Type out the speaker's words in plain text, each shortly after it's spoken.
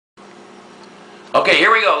Okay,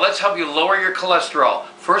 here we go. Let's help you lower your cholesterol.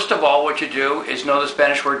 First of all, what you do is know the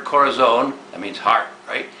Spanish word corazon. That means heart,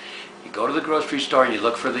 right? You go to the grocery store and you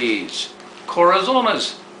look for these.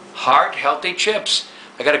 Corazonas Heart Healthy Chips.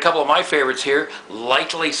 I got a couple of my favorites here.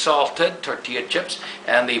 Lightly salted tortilla chips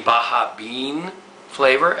and the Baja bean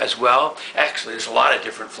flavor as well. Actually, there's a lot of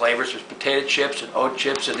different flavors. There's potato chips and oat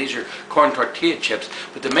chips, and these are corn tortilla chips.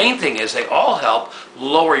 But the main thing is they all help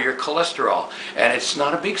lower your cholesterol. And it's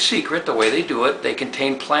not a big secret the way they do it. They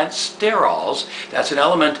contain plant sterols. That's an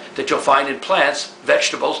element that you'll find in plants,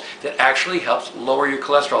 vegetables, that actually helps lower your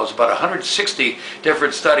cholesterol. There's about 160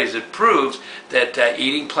 different studies that proves that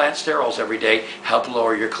eating plant sterols every day help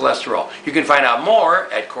lower your cholesterol. You can find out more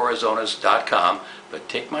at Corazonas.com. But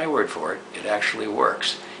take my word for it, it actually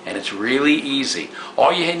works. And it's really easy.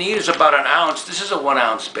 All you need is about an ounce. This is a 1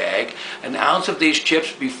 ounce bag. An ounce of these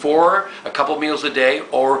chips before a couple meals a day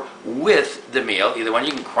or with the meal. Either one,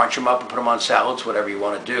 you can crunch them up and put them on salads, whatever you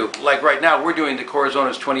want to do. Like right now, we're doing the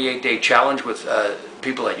Corazonas 28-day challenge with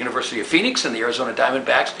people at University of Phoenix and the Arizona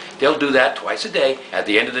Diamondbacks. They'll do that twice a day. At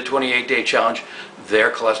the end of the 28-day challenge,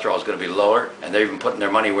 their cholesterol is going to be lower, and they're even putting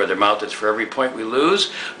their money where their mouth is. For every point we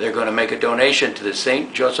lose, they're going to make a donation to the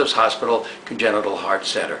St. Joseph's Hospital Congenital Heart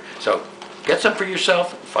Center. So get some for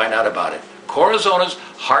yourself and find out about it. Corazonas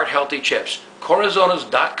Heart Healthy Chips.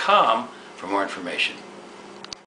 Corazonas.com for more information.